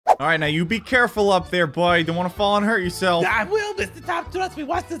All right, now you be careful up there, boy. Don't want to fall and hurt yourself. I will, Mr. Top. Trust me.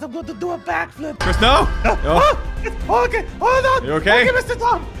 Watch this. I'm going to do a backflip. Chris, no. Okay, hold on. You okay? Okay, Mr.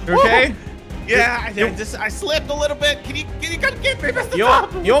 Top. You okay? Yeah, I slipped a little bit. Can you come get me, Mr.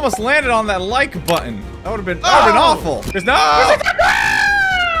 Top? You almost landed on that like button. That would have been awful. Chris, no.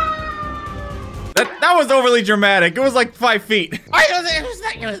 That was overly dramatic. It was like 5 feet.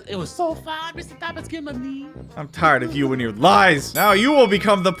 It was so fun, Mr. Top. It's getting my knee. I'm tired of you and your lies. Now you will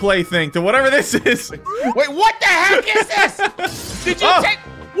become the plaything to whatever this is. Wait, what the heck is this? Did you take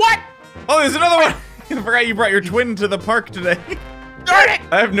what? Oh, there's another one. I forgot you brought your twin to the park today. Darn it!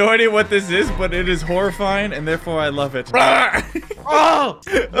 I have no idea what this is, but it is horrifying, and therefore I love it. Oh, why?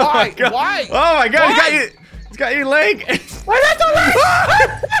 Oh Why? Oh my God! He's got your leg. Why that's a leg?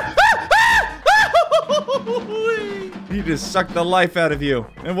 He just sucked the life out of you,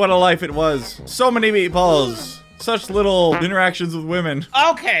 and what a life it was. So many meatballs. Such little interactions with women.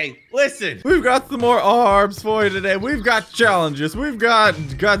 Okay, listen. We've got some more arms for you today. We've got challenges. We've got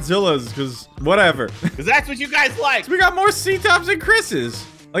Godzillas, because whatever. Because that's what you guys like. We got more Ctops and Chris's.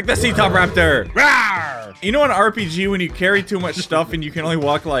 Like the Ctop Raptor. Rawr! You know in RPG when you carry too much stuff and you can only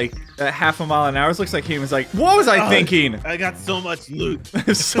walk like at half a mile an hour? It looks like he was like, what was I thinking? I got so much loot.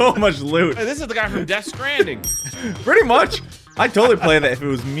 So much loot. Hey, this is the guy from Death Stranding. Pretty much. I'd totally play that if it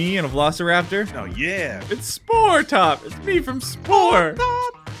was me and a Velociraptor. Oh, yeah. It's Spore Top. It's me from Spore.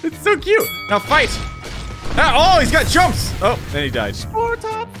 It's so cute. Now fight. Ah, oh, he's got jumps. Oh, then he died. Spore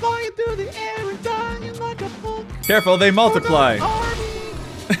Top flying through the air and dying like a punk. Careful, they multiply.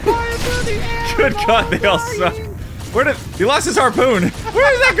 Good God, they all suck. He lost his harpoon.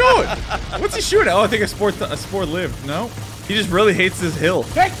 Where is that going? What's he shooting at? Oh, I think a spore lived. No, he just really hates this hill.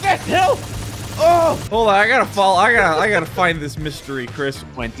 Take this hill. Oh, hold on, I gotta fall. I gotta find this mystery, Chris.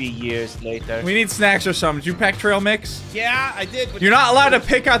 20 years later. We need snacks or something. Did you pack trail mix? Yeah, I did. You're not allowed to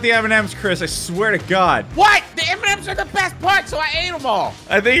pick out the M&Ms, Chris. I swear to God. What? The M&Ms are the best part, so I ate them all.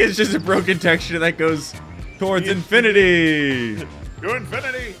 I think it's just a broken texture that goes towards infinity. To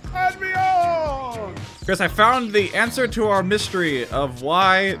infinity and beyond. Chris, I found the answer to our mystery of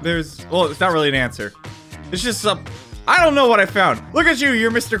why there's... Well, it's not really an answer. It's just some... I don't know what I found. Look at you. You're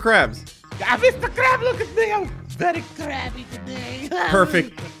Mr. Krabs. Mr. Krab, look at me. I'm very crabby today.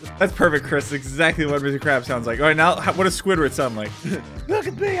 Perfect. That's perfect, Chris. Exactly what Mr. Krabs sounds like. All right, now, what does Squidward sound like? Look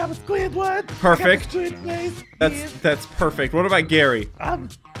at me. I'm a Squidward. Perfect. Squid face. That's perfect. What about Gary?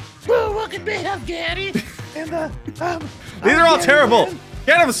 Look at me. I'm Gary. And These are all terrible.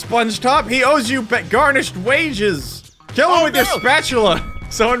 Get him, Sponge Top. He owes you garnished wages. Kill him with your spatula.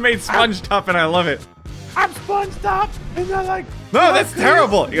 Someone made Sponge Top, and I love it. I'm Sponge Top, and they're like, no, that's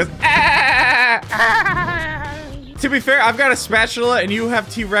terrible. He goes, ah! To be fair, I've got a spatula, and you have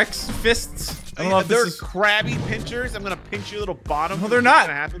T-Rex fists. I don't know if they're this is... crabby pinchers. I'm gonna pinch your little bottom. No, they're not.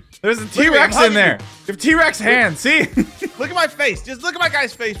 There's a T-Rex in there. You have T-Rex hands. See? Look at my face. Just look at my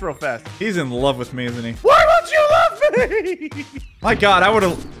guy's face real fast. He's in love with me, isn't he? Why won't you love me? My God, I would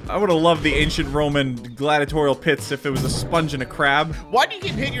have loved the ancient Roman gladiatorial pits if it was a sponge and a crab. Why do you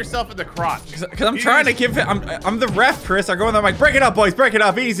keep hitting yourself in the crotch? Because I'm trying to give it. I'm the ref, Chris. I go in there, I'm like, break it up, boys, break it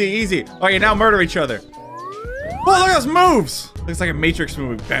up, easy, easy. Okay, now murder each other. Oh, look at those moves. Looks like a Matrix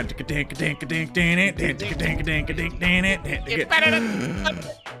movie.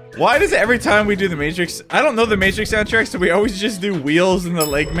 Why does every time we do the Matrix, I don't know the Matrix soundtrack, so we always just do Wheels and the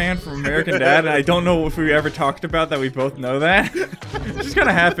Leg Man from American Dad, and I don't know if we ever talked about that we both know that. It just kind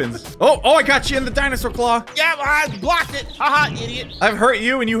of happens. Oh, I got you in the dinosaur claw. Yeah, I blocked it. Haha, idiot. I've hurt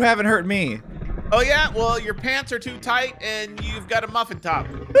you and you haven't hurt me. Oh yeah, well your pants are too tight and you've got a muffin top.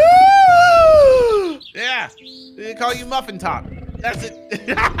 Yeah, they call you Muffin Top. That's it.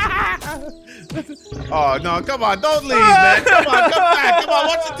 Oh no, come on, don't leave, man. Come on, come back. Come on,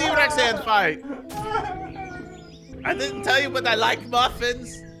 watch the T-Rex hand fight. I didn't tell you, but I like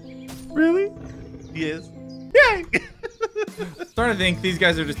muffins. Really? Yes. Yay! Starting to think these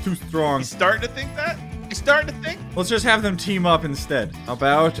guys are just too strong. You starting to think that? You starting to think? Let's just have them team up instead. How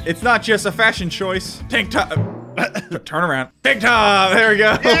about, it's not just a fashion choice. Tank top. Turn around. Tank top. There we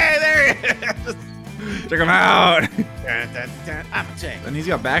go. Yeah, there he is. Check him out. I'm a tank. And he's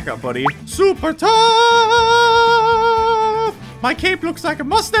got backup, buddy. Super tough. My cape looks like a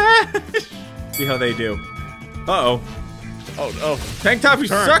mustache. See how they do. Uh-oh. Oh, no. Tank top, you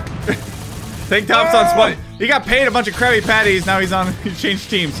suck. Tank top's on spot. He got paid a bunch of Krabby Patties. Now he changed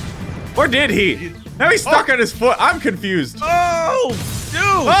teams. Or did he? Now he's stuck on his foot. I'm confused. Oh, dude.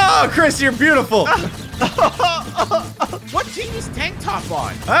 Oh, Chris, you're beautiful. What team is Tank Top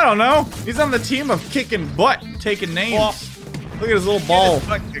on? I don't know. He's on the team of kicking butt, taking names. Well, look at his little ball. His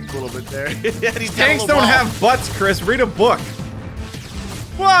butt kicked a little bit there. Tanks don't have butts, Chris. Read a book.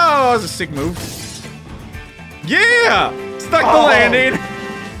 Whoa, that was a sick move. Yeah! Stuck the landing.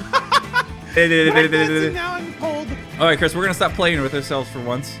 Now I'm cold. All right, Chris, we're gonna stop playing with ourselves for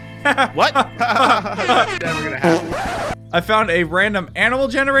once. What? Never gonna happen. I found a random animal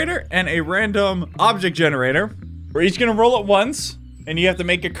generator and a random object generator. We're each gonna roll at once, and you have to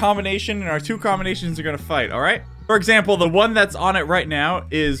make a combination, and our two combinations are gonna fight, all right? For example, the one that's on it right now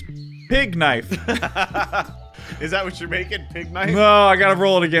is pig knife. Is that what you're making? Pig knife? No, I gotta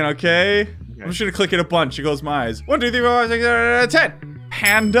roll it again, okay? I'm just gonna click it a bunch. It goes my eyes. 1, 2, 3, 4, 5, 6, 7, 8, 10.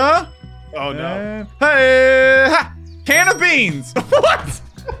 Panda. Oh no. And, hey, ha! Can of beans. What?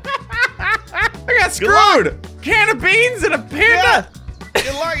 I got screwed. Can of beans and a panda.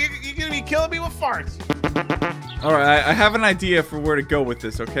 Yeah. You're gonna be killing me with farts. All right, I have an idea for where to go with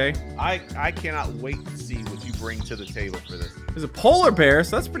this, okay? I cannot wait to see what you bring to the table for this. There's a polar bear,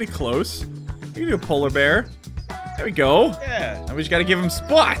 so that's pretty close. You can do a polar bear. There we go. Yeah. And we just gotta give them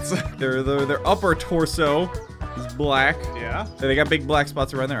spots. Their upper torso is black. Yeah. So they got big black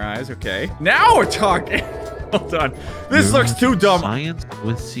spots around their eyes. Okay. Now we're talking. Hold on. This looks too dumb. Science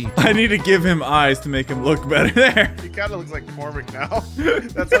with C. I need to give him eyes to make him look better there. He kind of looks like Cormac now.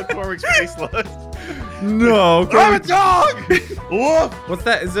 That's how Cormac's face looks. No. I'm a dog! Woof! What's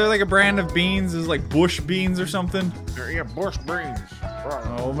that? Is there like a brand of beans? Is it like bush beans or something? Yeah, bush beans.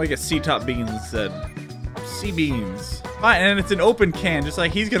 Oh, we'll make it Ctop beans instead. Sea beans. Fine, and it's an open can, just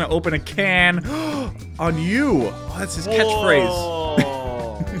like he's gonna open a can on you. Oh, that's his catchphrase.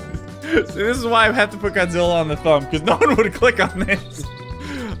 So this is why I have to put Godzilla on the thumb, because no one would click on this.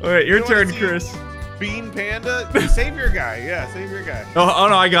 All right, your turn, Chris. Bean Panda? Save your guy. Yeah, save your guy. Oh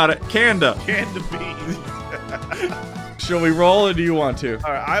no, I got it. Canda. Canda beans. Shall we roll, or do you want to?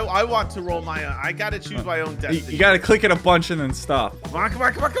 All right, I want to roll my own. I gotta choose my own destiny. You gotta click it a bunch and then stop. Come on, come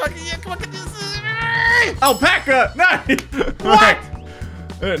on, come on, come on. Yeah, come on, get this. Alpaca! Nice! What?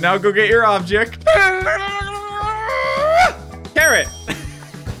 Now go get your object. Carrot!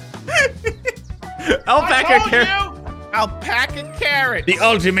 Alpaca carrot. Alpaca carrot. The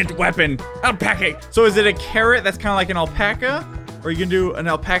ultimate weapon. Alpaca. So is it a carrot that's kind of like an alpaca? Or you can do an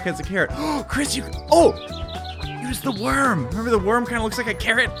alpaca as a carrot? Oh, Chris, you... Oh! Use the worm. Remember the worm kind of looks like a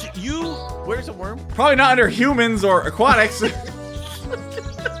carrot? Where's the worm? Probably not under humans or aquatics.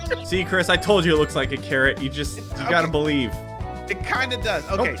 See, Chris, I told you it looks like a carrot. You gotta believe. It kind of does.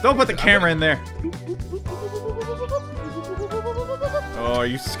 Okay. Don't put the camera in there. Oh, are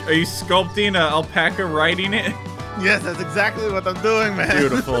you sculpting an alpaca riding it? Yes, that's exactly what I'm doing, man.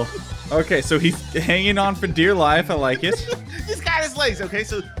 Beautiful. Okay, so he's hanging on for dear life. I like it. He's got his legs. Okay,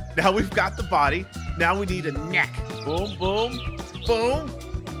 so now we've got the body. Now we need a neck. Boom, boom, boom,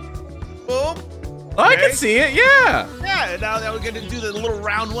 boom. Oh, I can see it. Yeah. Yeah. Now we're gonna do the little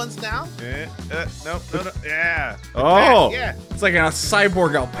round ones now. No. Yeah. Oh. Yeah. It's like a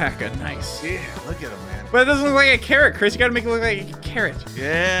cyborg alpaca. Nice. Yeah. Look at him, man. But it doesn't look like a carrot, Chris. You gotta make it look like a carrot.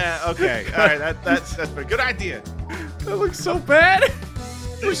 Yeah. Okay. All right. That's a good idea. That looks so bad.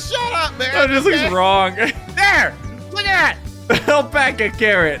 Well, shut up, man. That just looks wrong. There. Look at that. Alpaca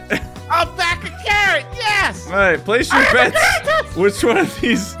carrot. Alpaca carrot. Yes. All right. Place your bets. Which one of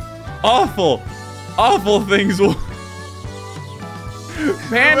these awful things will...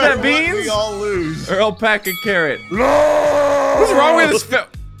 Panda beans? We all lose. Or alpaca carrot? No! What's wrong with his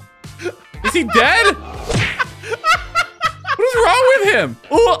Is he dead? What's wrong with him?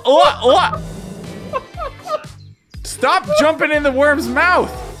 Stop jumping in the worm's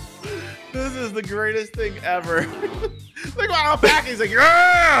mouth. This is the greatest thing ever. Look at alpaca. He's like,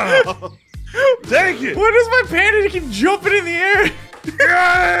 yeah! Take it. What is my panda to keep jumping in the air?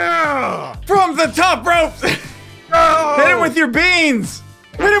 Yeah! From the top rope! No! Hit him with your beans!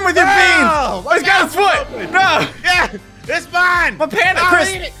 Hit him with your beans! Oh, he's got his foot! No! Yeah! It's mine! My panda, Chris!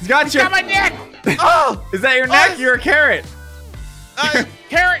 He's got you! Got my neck! Oh! Is that your neck? You're a carrot!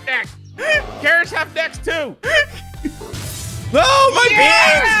 Carrot neck! Carrots have necks too! No! My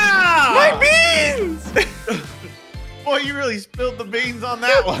Yeah! beans! My beans! Boy, you really spilled the beans on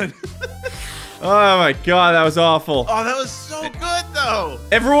that one. Oh my god, that was awful. Oh, that was so good, though.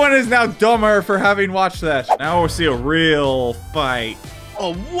 Everyone is now dumber for having watched that. Now we'll see a real fight.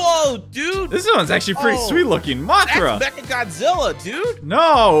 Oh, whoa, dude. This one's actually pretty sweet looking. Mothra. That's Mechagodzilla, dude.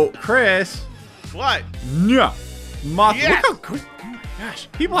 No, Chris. What? No. Mothra. Yes. Look how good. Oh my gosh.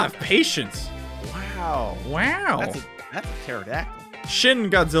 People have patience. Wow. Wow. That's a pterodactyl.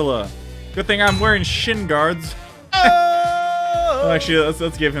 Shin Godzilla. Good thing I'm wearing shin guards. Oh! Actually,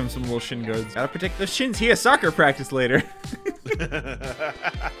 let's give him some little shin guards. Gotta protect the shins. He has soccer practice later.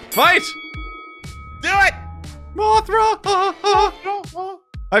 Fight! Do it! Mothra!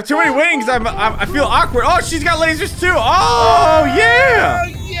 I have too many wings. I feel awkward. Oh, she's got lasers too. Oh, yeah. Oh,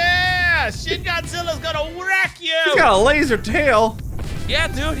 yeah. Shin Godzilla's gonna wreck you. He's got a laser tail. Yeah,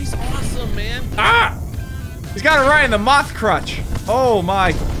 dude, he's awesome, man. Ah! He's got it right in the moth crutch. Oh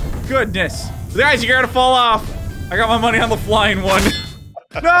my goodness. Guys, you're gonna fall off. I got my money on the flying one.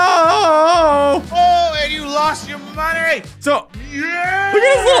 No! Oh, and you lost your money. So, Yeah. look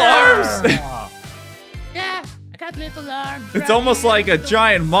at his little arms. Yeah, I got little arms. It's almost like a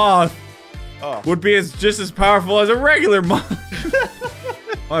giant moth would be just as powerful as a regular moth.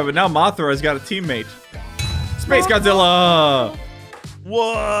 Oh, but now Mothra's got a teammate. Space Godzilla.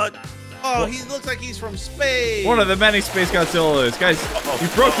 What? Oh, he looks like he's from space. One of the many Space Godzillas. Guys, you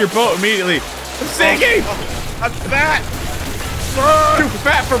broke your boat immediately. I'm sinking. I'm fat. Too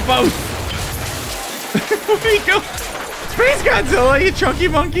fat for both. Where you go? Space Godzilla, you chunky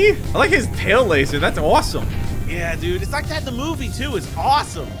monkey. I like his tail laser. That's awesome. Yeah, dude. It's like that in the movie, too. It's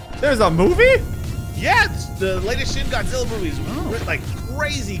awesome. There's a movie? Yeah, it's the latest Shin Godzilla movie is like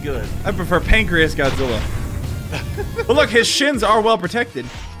crazy good. I prefer Pancreas Godzilla. But look, his shins are well protected.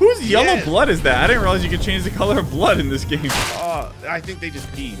 Whose yellow blood is that? I didn't realize you could change the color of blood in this game. Oh, I think they just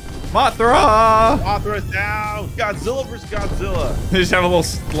peed. Mothra! Mothra's down. Godzilla versus Godzilla. They just have a little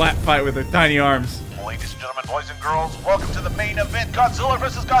slap fight with their tiny arms. Ladies and gentlemen, boys and girls, welcome to the main event, Godzilla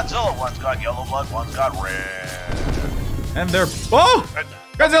versus Godzilla. One's got yellow blood, one's got red. And they're... Oh!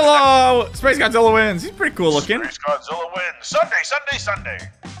 Godzilla! Space Godzilla wins. He's pretty cool looking. Space Godzilla wins. Sunday.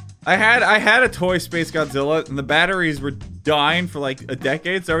 I had a toy Space Godzilla, and the batteries were dying for like a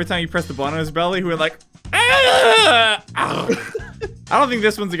decade, so every time you press the button on his belly, he went like... Ah! I don't think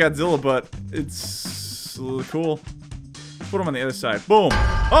this one's a Godzilla, but it's cool. Put him on the other side. Boom.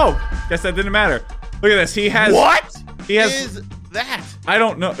 Oh! Guess that didn't matter. Look at this. He has... What? He has... is that? I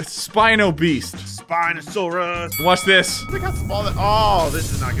don't know. It's Spino Beast. Spinosaurus. Watch this. Look how small that. Oh,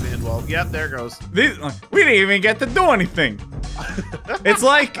 this is not gonna end well. Yep, there it goes. We didn't even get to do anything. It's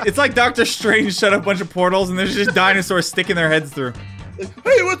like Doctor Strange set up a bunch of portals and there's just dinosaurs sticking their heads through.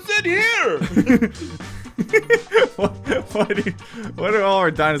 Hey, what's in here? Why do all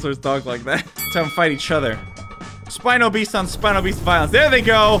our dinosaurs talk like that? Let's have them fight each other. Spino Beast on Spino Beast violence. There they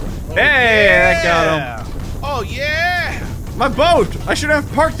go. Oh, Hey, that got him. Oh yeah. My boat. I should have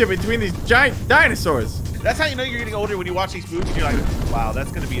parked it between these giant dinosaurs. That's how you know you're getting older when you watch these movies. You're like, wow,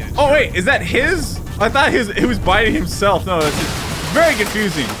 that's gonna be an. Oh wait, is that his? I thought it was biting himself. No, it's very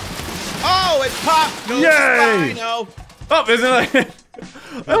confusing. Oh, it popped. No, Yay! Spino. Oh, isn't it?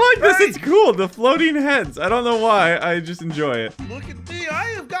 I like this. It's cool. The floating heads. I don't know why. I just enjoy it. Look at me. I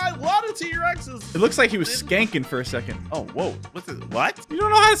have got a lot of T-Rexes. It looks like he was skanking for a second. Oh, whoa. What's this? What? You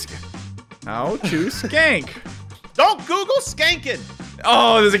don't know how to skank. Don't Google skanking.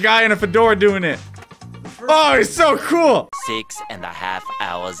 Oh, there's a guy in a fedora doing it. Oh, he's so cool. 6.5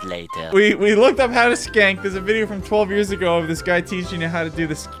 hours later. We looked up how to skank. There's a video from 12 years ago of this guy teaching you how to do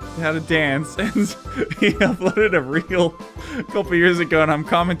this, how to dance, and he uploaded a reel a couple years ago, and I'm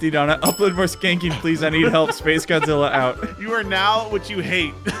commenting on it. Upload more skanking, please. I need help. Space Godzilla out. You are now what you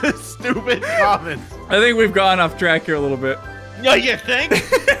hate. Stupid comments. I think we've gone off track here a little bit. No, you think?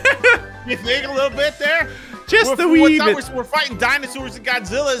 You think a little bit there? Just a wee bit. We're fighting dinosaurs and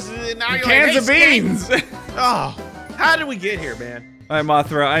Godzillas, and now you're Cans like, of hey, beans. Oh, how did we get here, man? All right,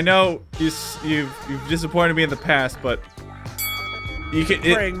 Mothra. I know you've disappointed me in the past, but you can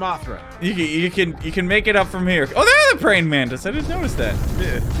Praying Mothra. you can make it up from here. Oh, they're the praying mantis. I didn't notice that.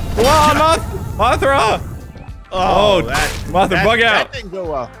 Yeah. Come on, Mothra. Oh, Mothra, bug out. That didn't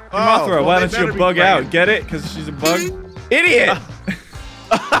go well. Hey, Mothra, well, why they don't you better be bug praying. out? Get it? Because she's a bug. Idiot.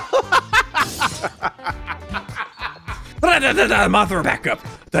 Mothra, back up.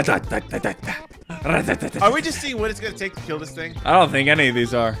 Are we just seeing what it's gonna take to kill this thing? I don't think any of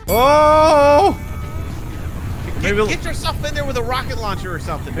these are. Oh! Get yourself in there with a rocket launcher or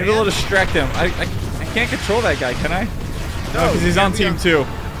something, Maybe man. we'll distract him. I can't control that guy, can I? No, because he's on team 2.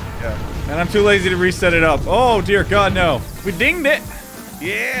 Yeah. And I'm too lazy to reset it up. Oh, dear God, no. We dinged it.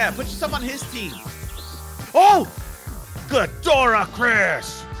 Yeah, put yourself on his team. Oh!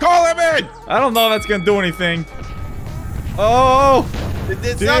 SimplyChris! Call him in! I don't know if that's going to do anything. Oh, It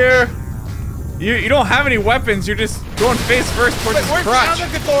did dear. something. You don't have any weapons. You're just going face first towards his Where's the crotch.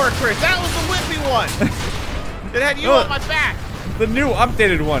 other SimplyChris? That was the whippy one. It had you on my back. The new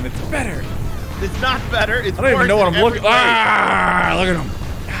updated one. It's better. It's not better. It's I don't even know what I'm looking. at. Ah, look at him.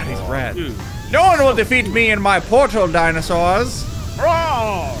 God, he's rad. Dude. No one will defeat me and my portal dinosaurs.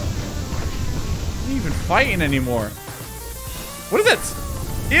 Roar! Not even fighting anymore. What is that?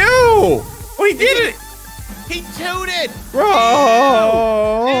 Ew! Oh, he did it! He tooted!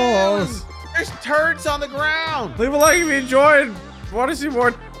 Gross! There's turds on the ground! Leave a like if you enjoyed. Want to see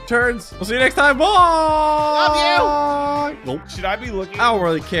more turns. We'll see you next time. Bye. Love you. Nope. Should I be looking? I don't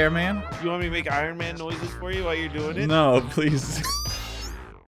really care, man. You want me to make Iron Man noises for you while you're doing it? No, please.